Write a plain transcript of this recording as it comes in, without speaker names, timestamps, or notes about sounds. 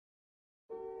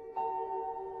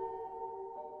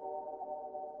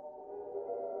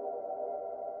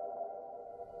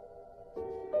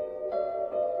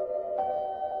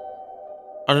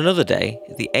On another day,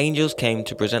 the angels came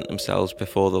to present themselves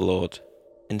before the Lord,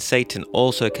 and Satan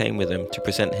also came with them to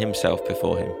present himself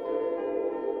before him.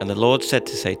 And the Lord said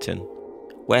to Satan,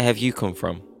 "Where have you come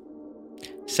from?"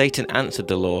 Satan answered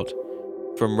the Lord,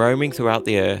 "From roaming throughout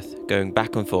the earth, going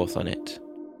back and forth on it."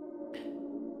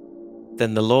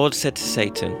 Then the Lord said to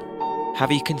Satan,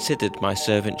 "Have you considered my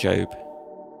servant Job?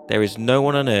 There is no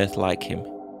one on earth like him.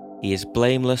 He is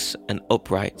blameless and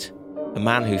upright, a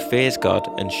man who fears God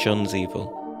and shuns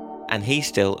evil. And he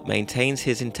still maintains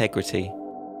his integrity,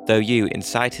 though you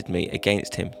incited me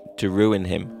against him to ruin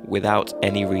him without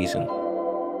any reason."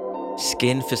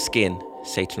 "Skin for skin,"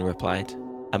 Satan replied.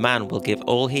 "A man will give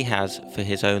all he has for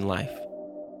his own life.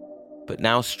 But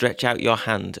now stretch out your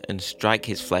hand and strike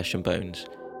his flesh and bones,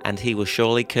 and he will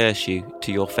surely curse you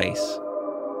to your face."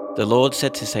 The Lord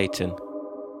said to Satan,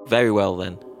 "Very well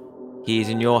then, he is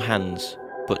in your hands,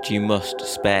 but you must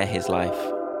spare his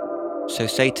life." So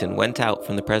Satan went out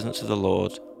from the presence of the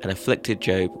Lord and afflicted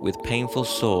Job with painful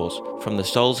sores from the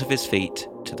soles of his feet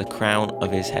to the crown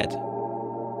of his head.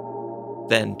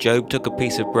 Then Job took a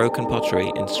piece of broken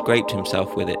pottery and scraped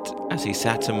himself with it as he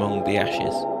sat among the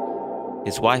ashes.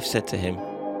 His wife said to him,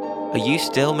 "Are you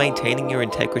still maintaining your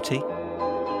integrity?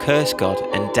 Curse God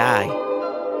and die."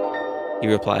 He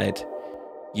replied,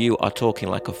 "You are talking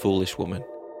like a foolish woman.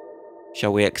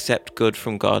 Shall we accept good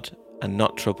from God and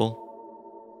not trouble?"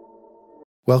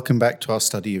 Welcome back to our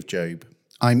study of Job.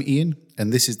 I'm Ian,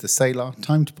 and this is the Selah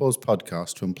Time to Pause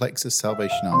podcast from Plexus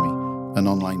Salvation Army, an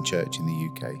online church in the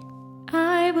UK.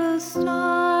 I will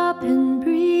stop and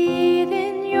breathe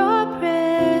in your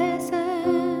presence.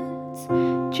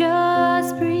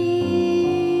 Just breathe.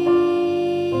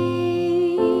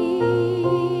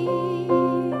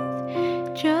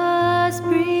 Just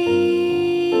breathe.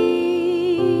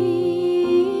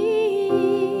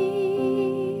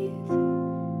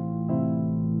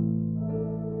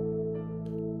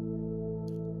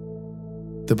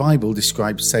 The Bible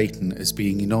describes Satan as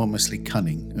being enormously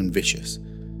cunning and vicious.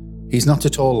 He's not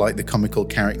at all like the comical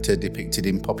character depicted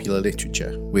in popular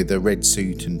literature, with a red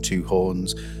suit and two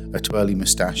horns, a twirly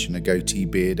moustache and a goatee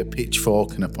beard, a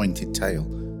pitchfork and a pointed tail.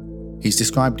 He's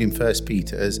described in 1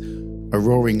 Peter as a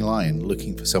roaring lion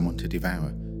looking for someone to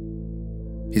devour.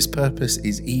 His purpose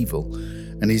is evil,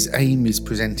 and his aim is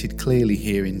presented clearly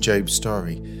here in Job's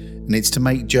story, and it's to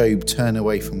make Job turn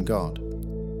away from God.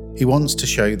 He wants to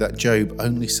show that Job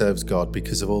only serves God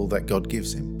because of all that God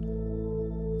gives him.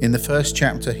 In the first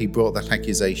chapter, he brought that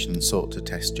accusation and sought to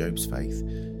test Job's faith.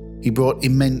 He brought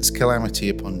immense calamity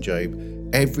upon Job.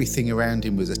 Everything around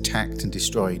him was attacked and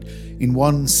destroyed. In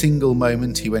one single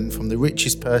moment, he went from the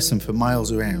richest person for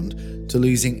miles around to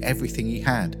losing everything he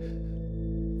had.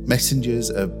 Messengers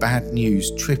of bad news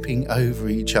tripping over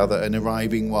each other and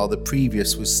arriving while the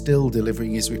previous was still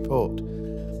delivering his report.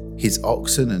 His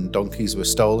oxen and donkeys were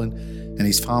stolen, and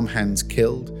his farmhands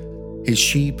killed. His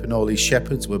sheep and all his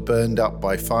shepherds were burned up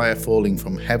by fire falling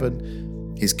from heaven.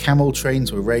 His camel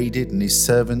trains were raided and his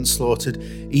servants slaughtered.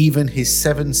 Even his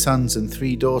 7 sons and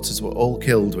 3 daughters were all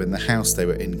killed when the house they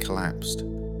were in collapsed.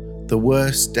 The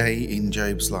worst day in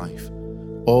Job's life.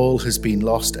 All has been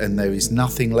lost and there is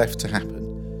nothing left to happen.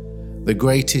 The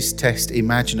greatest test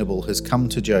imaginable has come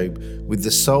to Job with the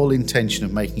sole intention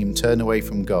of making him turn away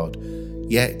from God.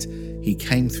 Yet he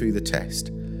came through the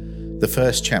test. The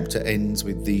first chapter ends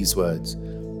with these words: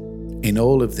 "In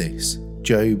all of this,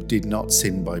 Job did not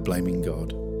sin by blaming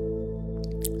God."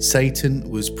 Satan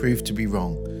was proved to be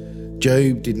wrong.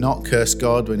 Job did not curse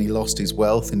God when he lost his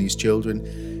wealth and his children.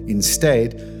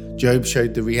 Instead, Job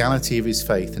showed the reality of his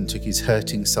faith and took his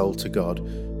hurting soul to God,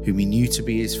 whom he knew to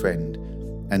be his friend,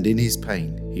 and in his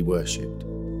pain he worshipped.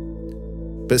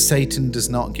 But Satan does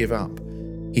not give up.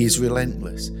 He is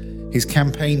relentless. His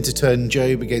campaign to turn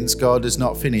Job against God is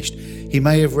not finished. He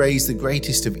may have raised the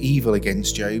greatest of evil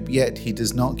against Job, yet he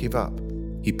does not give up.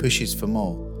 He pushes for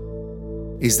more.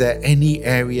 Is there any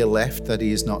area left that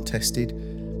he has not tested?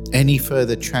 Any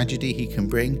further tragedy he can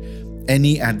bring?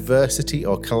 Any adversity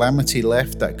or calamity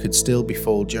left that could still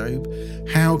befall Job?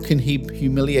 How can he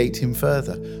humiliate him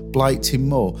further, blight him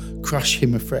more, crush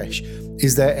him afresh?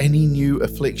 Is there any new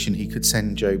affliction he could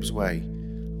send Job's way?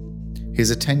 His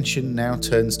attention now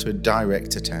turns to a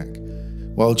direct attack.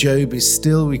 While Job is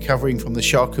still recovering from the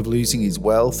shock of losing his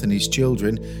wealth and his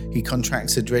children, he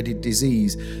contracts a dreaded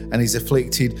disease and is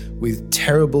afflicted with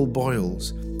terrible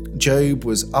boils. Job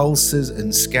was ulcers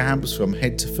and scabs from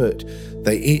head to foot.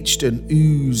 They itched and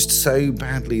oozed so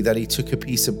badly that he took a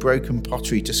piece of broken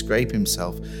pottery to scrape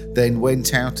himself, then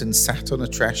went out and sat on a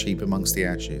trash heap amongst the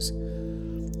ashes.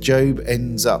 Job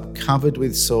ends up covered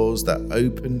with sores that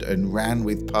opened and ran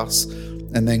with pus,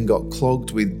 and then got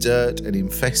clogged with dirt and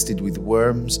infested with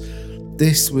worms.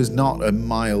 This was not a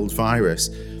mild virus.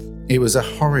 It was a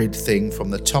horrid thing from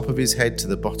the top of his head to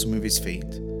the bottom of his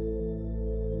feet.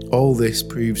 All this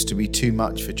proves to be too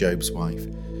much for Job's wife.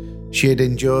 She had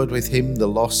endured with him the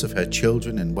loss of her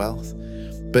children and wealth,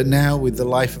 but now with the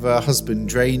life of her husband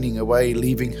draining away,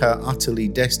 leaving her utterly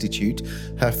destitute,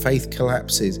 her faith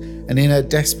collapses, and in her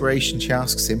desperation she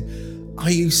asks him,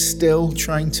 "Are you still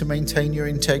trying to maintain your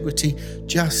integrity?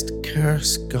 Just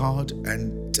curse God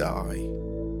and die."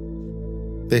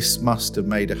 This must have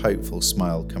made a hopeful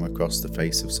smile come across the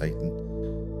face of Satan.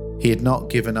 He had not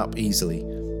given up easily,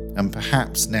 and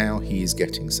perhaps now he is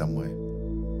getting somewhere.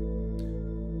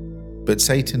 But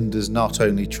Satan does not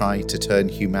only try to turn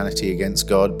humanity against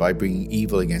God by bringing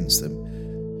evil against them.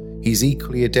 He's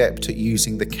equally adept at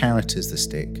using the carrot as the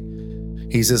stick.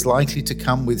 He's as likely to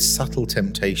come with subtle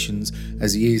temptations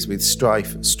as he is with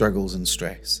strife, struggles and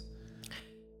stress.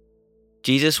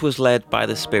 Jesus was led by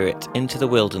the Spirit into the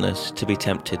wilderness to be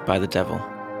tempted by the devil.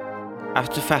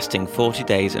 After fasting 40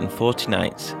 days and 40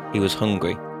 nights, he was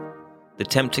hungry. The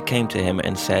tempter came to him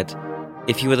and said,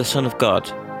 "If you are the Son of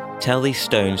God, tell these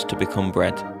stones to become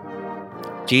bread."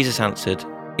 Jesus answered,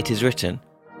 "It is written,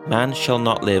 man shall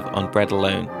not live on bread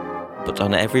alone, but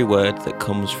on every word that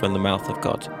comes from the mouth of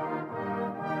God."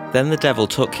 Then the devil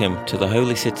took him to the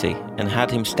holy city and had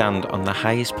him stand on the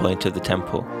highest point of the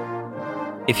temple.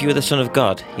 "If you are the Son of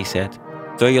God," he said,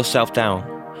 "throw yourself down,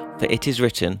 for it is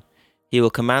written, he will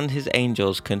command his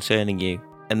angels concerning you,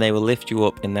 and they will lift you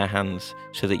up in their hands,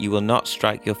 so that you will not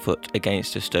strike your foot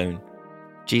against a stone."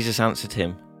 Jesus answered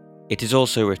him, "It is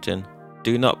also written,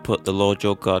 do not put the Lord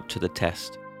your God to the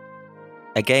test."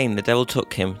 Again the devil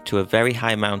took him to a very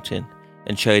high mountain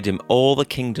and showed him all the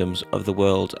kingdoms of the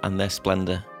world and their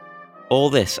splendor. "All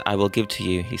this I will give to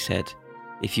you," he said,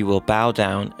 "if you will bow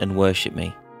down and worship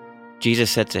me."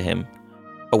 Jesus said to him,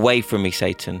 "Away from me,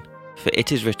 Satan, for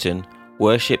it is written,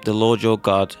 worship the Lord your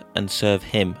God and serve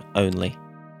him only."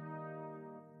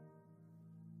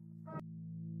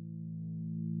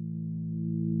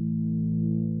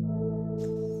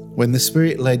 When the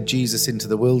Spirit led Jesus into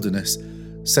the wilderness,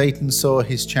 Satan saw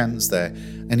his chance there,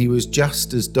 and he was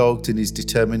just as dogged in his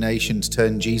determination to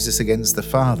turn Jesus against the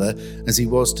Father as he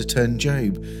was to turn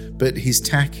Job, but his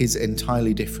tack is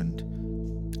entirely different.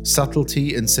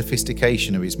 Subtlety and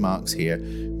sophistication are his marks here,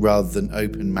 rather than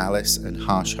open malice and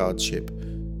harsh hardship.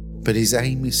 But his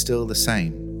aim is still the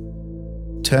same.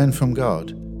 Turn from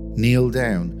God, kneel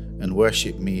down, and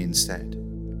worship me instead.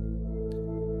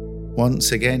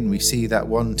 Once again, we see that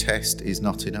one test is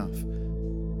not enough.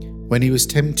 When he was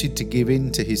tempted to give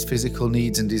in to his physical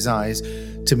needs and desires,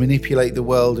 to manipulate the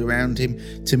world around him,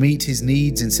 to meet his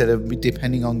needs instead of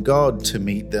depending on God to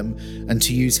meet them, and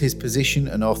to use his position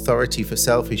and authority for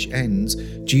selfish ends,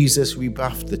 Jesus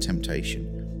rebuffed the temptation.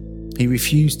 He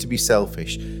refused to be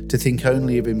selfish, to think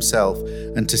only of himself,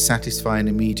 and to satisfy an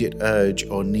immediate urge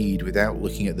or need without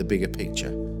looking at the bigger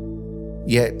picture.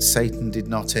 Yet Satan did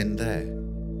not end there.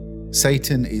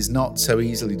 Satan is not so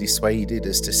easily dissuaded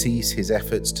as to cease his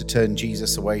efforts to turn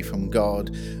Jesus away from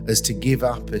God, as to give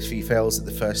up if he fails at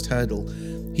the first hurdle.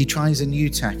 He tries a new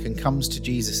tack and comes to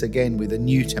Jesus again with a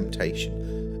new temptation.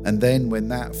 And then when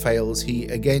that fails, he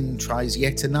again tries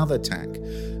yet another tack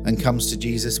and comes to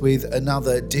Jesus with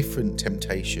another different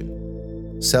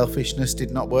temptation. Selfishness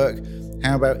did not work.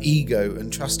 How about ego and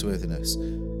trustworthiness?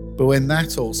 But when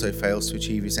that also fails to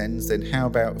achieve his ends, then how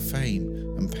about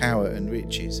fame and power and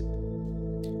riches?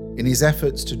 In his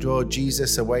efforts to draw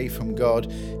Jesus away from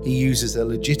God, he uses a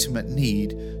legitimate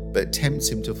need, but tempts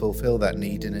him to fulfill that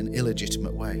need in an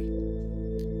illegitimate way.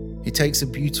 He takes a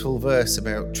beautiful verse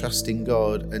about trusting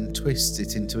God and twists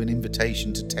it into an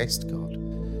invitation to test God.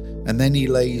 And then he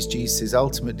lays Jesus'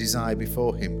 ultimate desire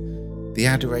before him, the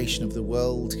adoration of the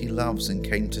world he loves and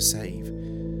came to save.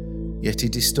 Yet he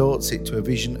distorts it to a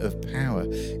vision of power,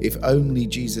 if only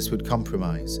Jesus would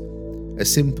compromise. A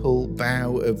simple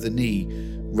bow of the knee,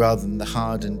 rather than the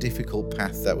hard and difficult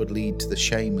path that would lead to the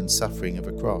shame and suffering of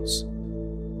a cross.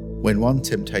 When one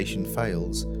temptation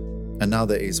fails,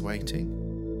 another is waiting.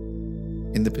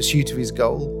 In the pursuit of his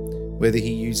goal, whether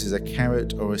he uses a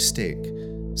carrot or a stick,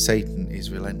 Satan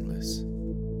is relentless.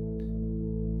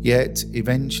 Yet,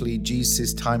 eventually,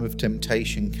 Jesus' time of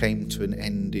temptation came to an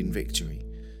end in victory.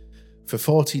 For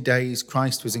 40 days,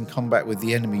 Christ was in combat with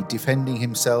the enemy, defending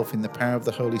himself in the power of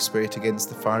the Holy Spirit against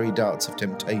the fiery darts of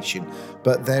temptation.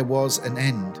 But there was an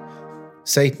end.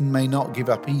 Satan may not give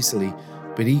up easily,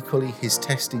 but equally his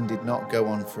testing did not go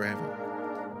on forever.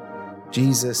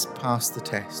 Jesus passed the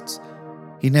tests.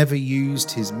 He never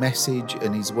used his message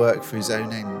and his work for his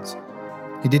own ends.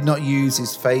 He did not use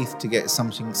his faith to get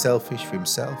something selfish for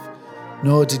himself,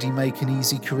 nor did he make an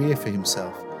easy career for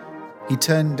himself. He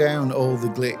turned down all the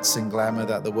glitz and glamour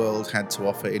that the world had to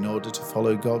offer in order to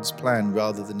follow God's plan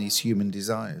rather than his human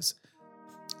desires.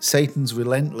 Satan's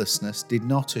relentlessness did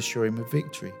not assure him of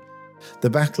victory. The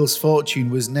battle's fortune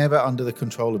was never under the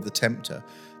control of the tempter,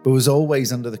 but was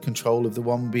always under the control of the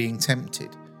one being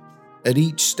tempted. At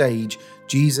each stage,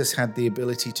 Jesus had the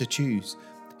ability to choose.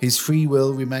 His free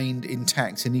will remained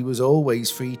intact, and he was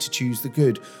always free to choose the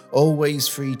good, always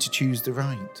free to choose the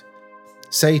right.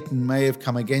 Satan may have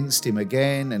come against him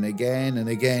again and again and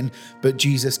again, but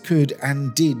Jesus could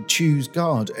and did choose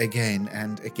God again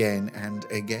and again and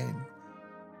again.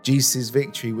 Jesus'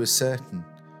 victory was certain,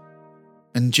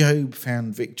 and Job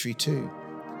found victory too.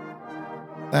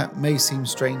 That may seem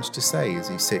strange to say as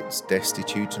he sits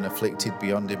destitute and afflicted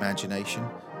beyond imagination,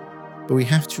 but we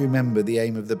have to remember the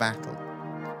aim of the battle.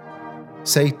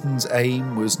 Satan's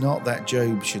aim was not that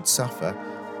Job should suffer.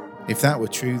 If that were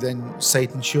true, then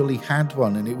Satan surely had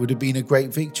won and it would have been a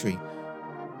great victory.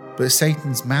 But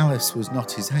Satan's malice was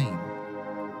not his aim.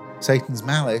 Satan's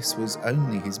malice was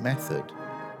only his method.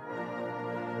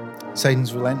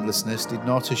 Satan's relentlessness did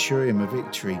not assure him a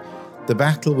victory. The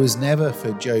battle was never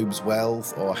for Job's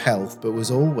wealth or health, but was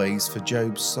always for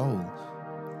Job's soul.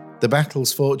 The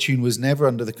battle's fortune was never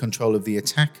under the control of the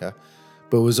attacker,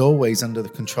 but was always under the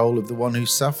control of the one who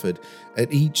suffered.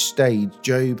 At each stage,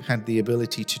 Job had the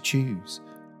ability to choose.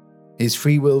 His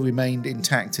free will remained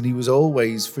intact, and he was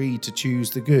always free to choose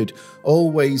the good,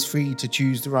 always free to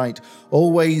choose the right,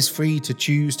 always free to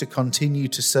choose to continue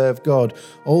to serve God,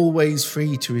 always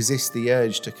free to resist the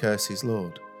urge to curse his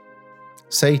Lord.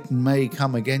 Satan may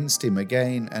come against him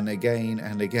again and again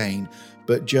and again,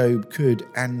 but Job could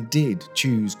and did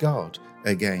choose God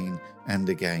again and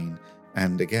again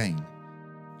and again.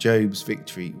 Job's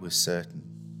victory was certain.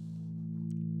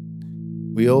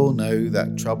 We all know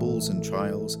that troubles and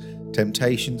trials,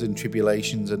 temptations and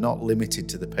tribulations are not limited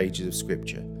to the pages of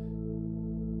Scripture.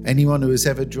 Anyone who has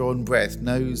ever drawn breath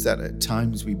knows that at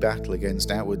times we battle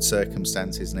against outward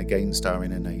circumstances and against our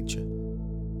inner nature.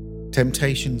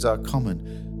 Temptations are common,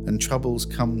 and troubles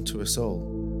come to us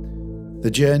all.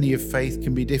 The journey of faith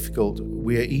can be difficult.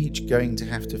 We are each going to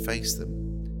have to face them.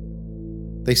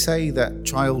 They say that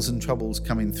trials and troubles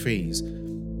come in threes.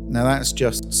 Now that's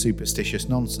just superstitious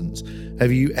nonsense.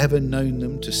 Have you ever known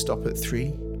them to stop at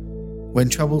 3? When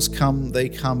troubles come, they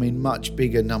come in much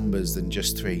bigger numbers than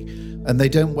just 3, and they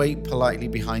don't wait politely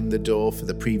behind the door for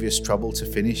the previous trouble to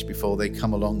finish before they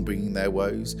come along bringing their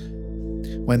woes.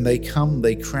 When they come,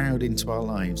 they crowd into our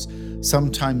lives,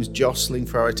 sometimes jostling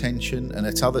for our attention and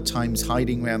at other times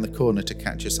hiding round the corner to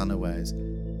catch us unawares.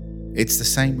 It's the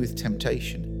same with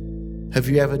temptation. Have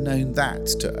you ever known that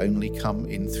to only come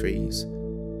in 3s?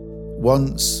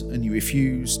 Once and you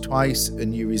refuse, twice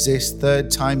and you resist, third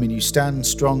time and you stand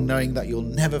strong knowing that you'll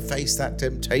never face that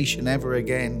temptation ever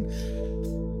again.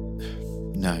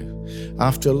 No.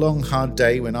 After a long, hard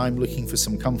day when I'm looking for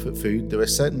some comfort food, there are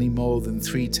certainly more than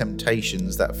 3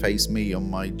 temptations that face me on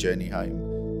my journey home.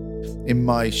 In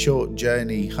my short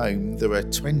journey home, there are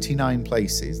 29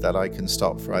 places that I can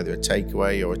stop for either a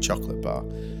takeaway or a chocolate bar.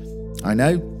 I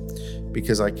know,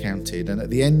 because I counted, and at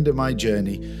the end of my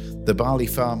journey, the Barley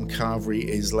Farm Carvery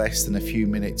is less than a few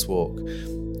minutes walk,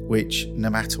 which, no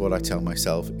matter what I tell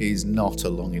myself, is not a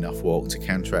long enough walk to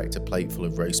counteract a plate full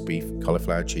of roast beef,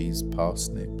 cauliflower cheese,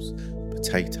 parsnips,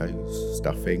 potatoes,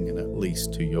 stuffing, and at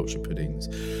least 2 Yorkshire puddings.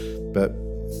 But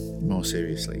more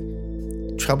seriously,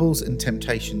 troubles and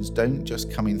temptations don't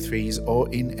just come in 3s or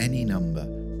in any number.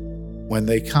 When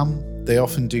they come, they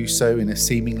often do so in a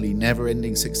seemingly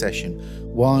never-ending succession,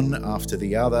 one after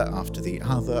the other, after the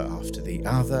other, after the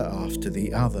other, after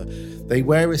the other. They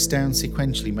wear us down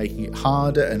sequentially, making it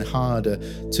harder and harder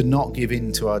to not give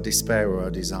in to our despair or our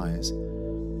desires.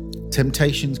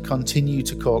 Temptations continue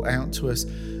to call out to us,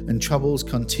 and troubles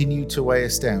continue to weigh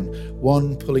us down,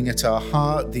 one pulling at our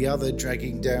heart, the other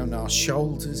dragging down our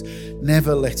shoulders,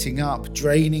 never letting up,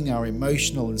 draining our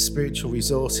emotional and spiritual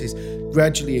resources,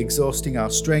 gradually exhausting our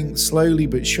strength, slowly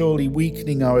but surely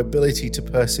weakening our ability to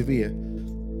persevere.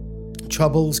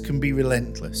 Troubles can be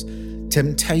relentless.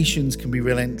 Temptations can be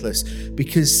relentless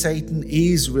because Satan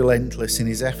is relentless in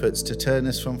his efforts to turn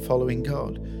us from following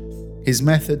God. His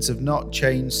methods have not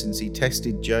changed since he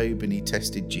tested Job and he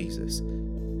tested Jesus.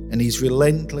 And he's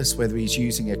relentless whether he's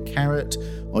using a carrot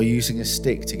or using a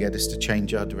stick to get us to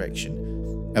change our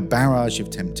direction, a barrage of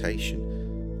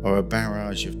temptation or a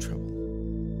barrage of trouble.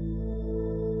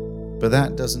 But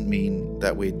that doesn't mean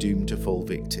that we're doomed to fall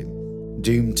victim,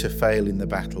 doomed to fail in the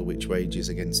battle which wages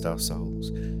against our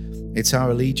souls. It's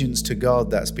our allegiance to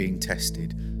God that's being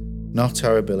tested. not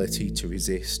our ability to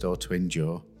resist or to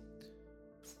endure.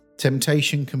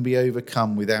 Temptation can be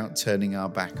overcome without turning our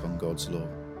back on God's law.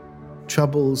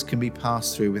 Troubles can be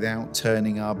passed through without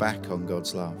turning our back on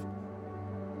God's love.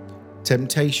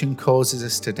 Temptation causes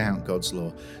us to doubt God's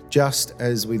law, just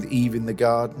as with Eve in the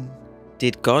garden.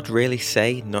 Did God really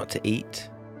say not to eat?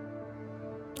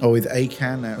 Or with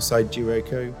Achan outside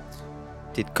Jericho.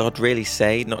 Did God really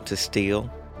say not to steal?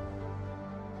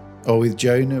 Or with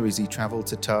Jonah as he travelled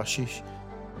to Tarshish.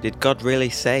 Did God really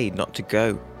say not to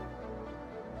go?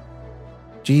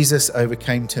 Jesus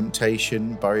overcame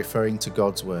temptation by referring to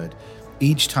God's word.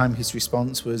 Each time his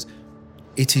response was,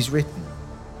 "It is written."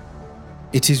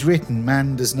 It is written,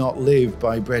 man does not live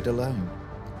by bread alone.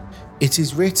 It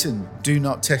is written, do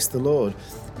not test the Lord.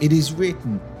 It is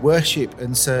written, worship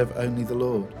and serve only the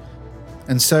Lord.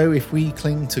 And so if we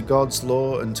cling to God's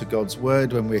law and to God's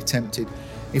word when we're tempted,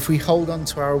 if we hold on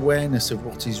to our awareness of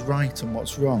what is right and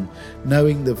what's wrong,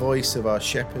 knowing the voice of our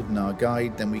shepherd and our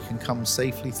guide, then we can come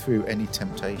safely through any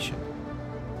temptation.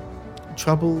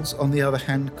 Troubles, on the other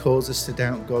hand, cause us to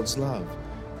doubt God's love,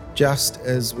 just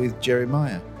as with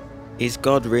Jeremiah. Is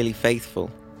God really faithful?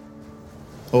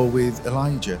 Or with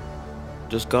Elijah.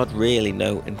 Does God really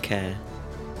know and care?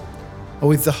 Or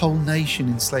with the whole nation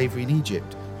in slavery in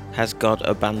Egypt. Has God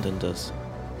abandoned us?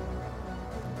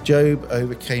 Job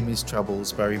overcame his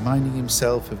troubles by reminding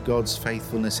himself of God's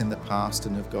faithfulness in the past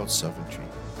and of God's sovereignty.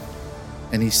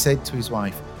 And he said to his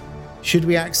wife, "Should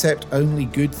we accept only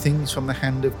good things from the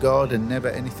hand of God and never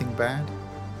anything bad?"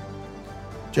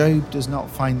 Job does not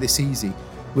find this easy.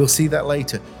 We'll see that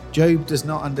later. Job does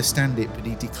not understand it, but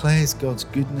he declares God's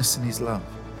goodness and his love.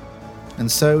 And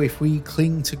so if we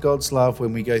cling to God's love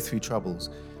when we go through troubles,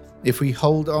 if we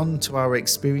hold on to our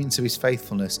experience of his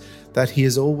faithfulness, that he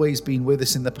has always been with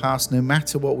us in the past, no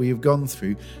matter what we have gone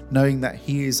through, knowing that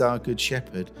he is our good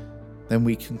shepherd, then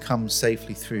we can come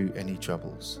safely through any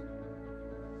troubles.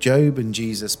 Job and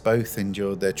Jesus both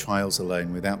endured their trials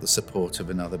alone without the support of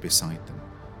another beside them.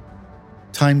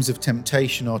 Times of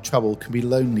temptation or trouble can be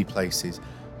lonely places,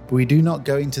 but we do not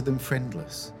go into them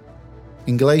friendless.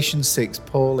 In Galatians 6,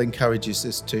 Paul encourages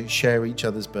us to share each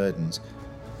other's burdens,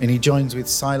 and he joins with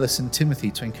Silas and Timothy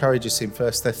to encourage us in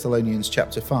 1 Thessalonians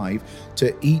chapter 5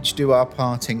 to each do our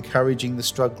part encouraging the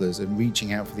strugglers and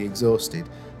reaching out for the exhausted.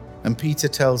 And Peter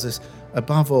tells us,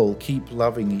 above all, keep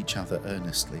loving each other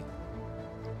earnestly.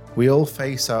 We all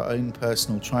face our own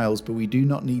personal trials, but we do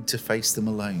not need to face them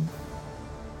alone.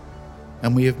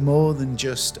 And we have more than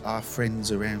just our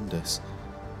friends around us.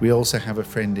 We also have a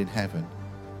friend in heaven.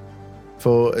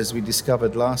 For as we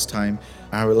discovered last time,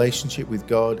 our relationship with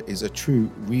God is a true,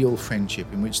 real friendship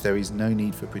in which there is no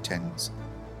need for pretense.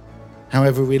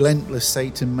 However relentless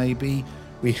Satan may be,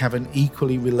 we have an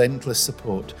equally relentless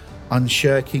support,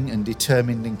 unshirking and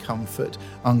determined in comfort,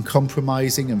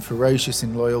 uncompromising and ferocious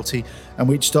in loyalty, and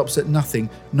which stops at nothing,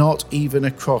 not even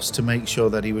a cross, to make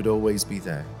sure that he would always be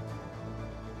there.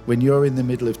 When you're in the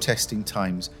middle of testing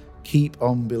times, keep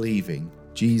on believing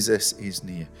Jesus is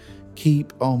near.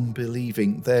 Keep on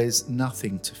believing there's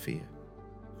nothing to fear.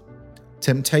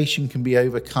 Temptation can be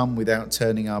overcome without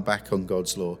turning our back on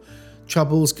God's law.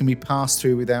 Troubles can be passed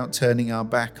through without turning our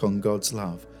back on God's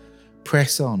love.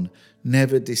 Press on,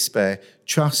 never despair.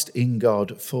 Trust in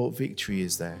God, for victory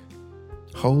is there.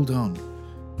 Hold on,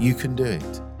 you can do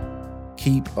it.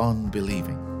 Keep on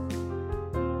believing.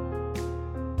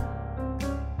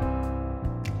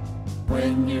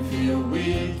 When you feel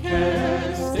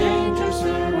weakest, danger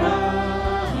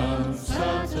surrounds,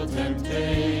 subtle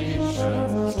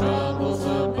temptations, troubles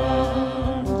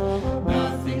abound.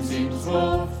 Nothing seems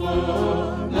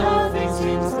hopeful, nothing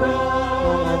seems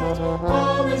bright.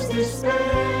 All is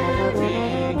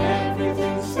despairing,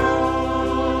 everything's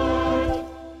sad.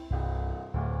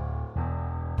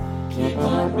 Keep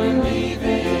on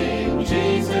believing,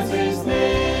 Jesus is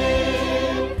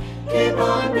there. Keep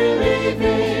on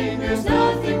believing, there's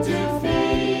nothing to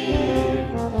fear.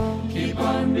 Keep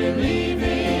on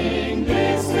believing,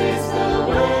 this is the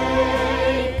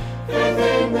way. Faith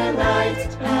in the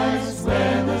night as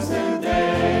well as the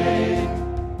day.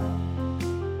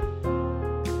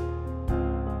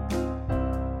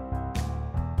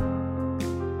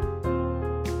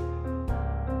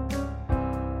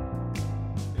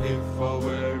 If all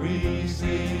were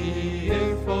easy,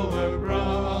 if all were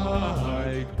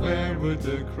bright, where would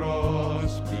the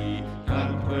cross be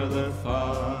and where the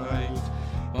fight?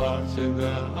 But in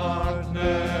the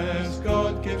hardness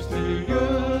God gives to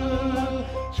you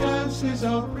chances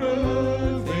of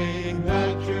proving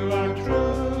that you are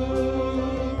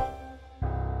true.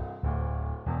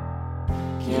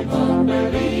 Keep on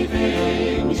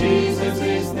believing, Jesus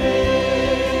is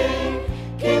there.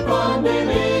 Keep on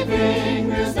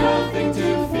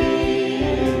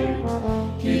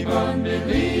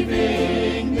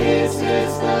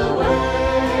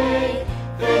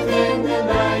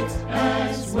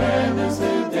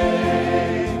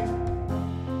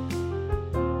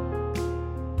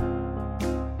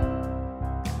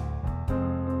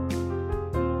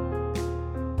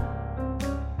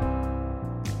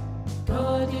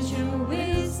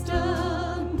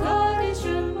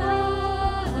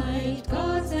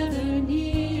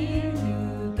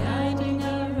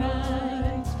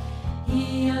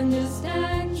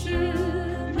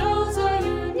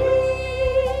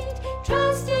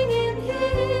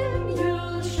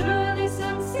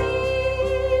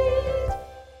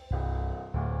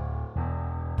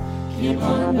Keep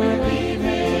on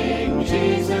believing,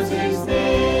 Jesus is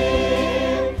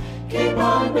there. Keep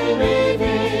on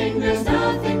believing, there's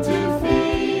nothing to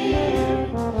fear.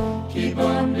 Keep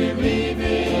on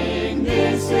believing,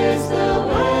 this is the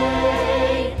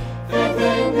way. Faith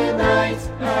in the night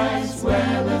as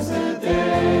well as the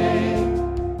day.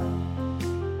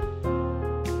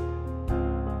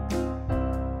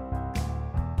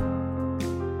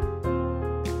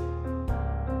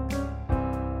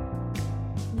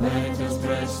 Let us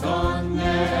press on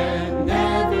then,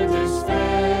 never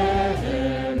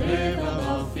despair. Live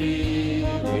above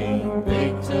feeling,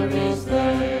 victory's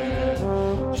there.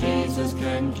 Jesus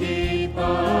can keep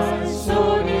us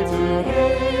so near to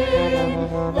Him,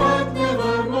 that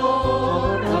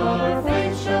nevermore our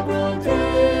faith shall proclaim.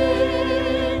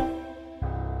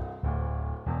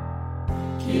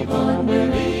 Keep on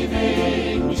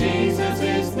believing, Jesus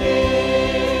is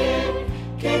near.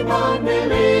 Keep on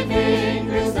believing,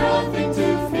 there's nothing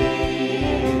to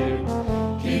fear.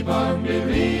 Keep on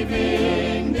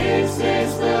believing, this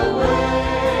is the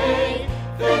way.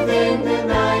 Faith in the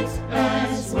night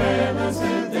as well as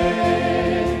the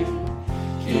day.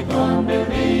 Keep on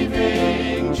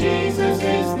believing, Jesus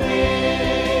is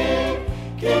near.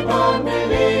 Keep on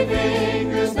believing,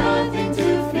 there's nothing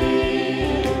to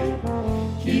fear.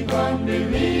 Keep on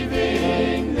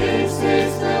believing, this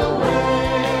is the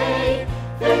way.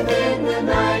 Faith in the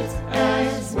night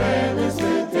as well as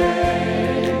the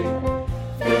day.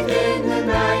 Faith in the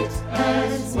night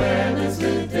as well as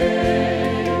the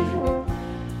day.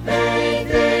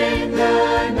 Faith in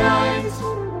the night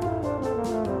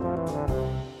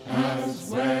as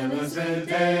well as the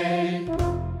day.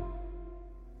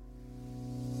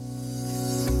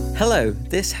 Hello,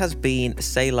 this has been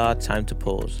Selah Time to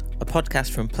Pause, a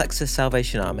podcast from Plexus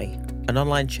Salvation Army, an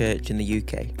online church in the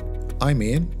UK. I'm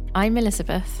Ian. I'm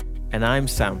Elizabeth. And I'm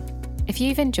Sam. If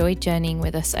you've enjoyed journeying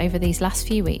with us over these last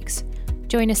few weeks,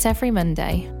 join us every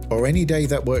Monday Or any day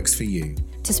that works for you.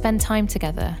 to spend time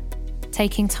together,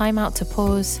 taking time out to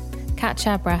pause, catch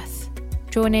our breath,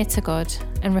 draw near to God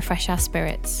and refresh our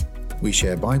spirits. We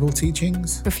share Bible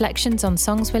teachings, Reflections on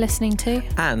songs we're listening to,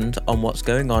 And on what's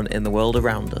going on in the world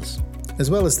around us. as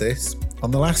well as this. On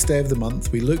the last day of the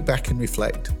month, we look back and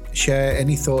reflect, share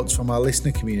any thoughts from our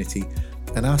listener community,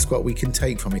 and ask what we can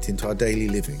take from it into our daily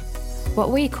living. what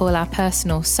we call our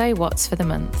personal So What's for the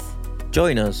month.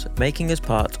 Join us, making us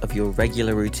part of your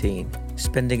regular routine,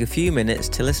 spending a few minutes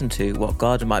to listen to what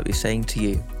God might be saying to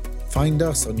you. Find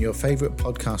us on your favourite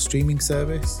podcast streaming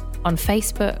service On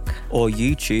Facebook, Or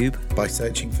YouTube. by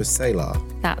searching for Selah.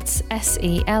 that's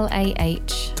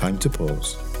SELAH. Time to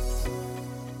pause.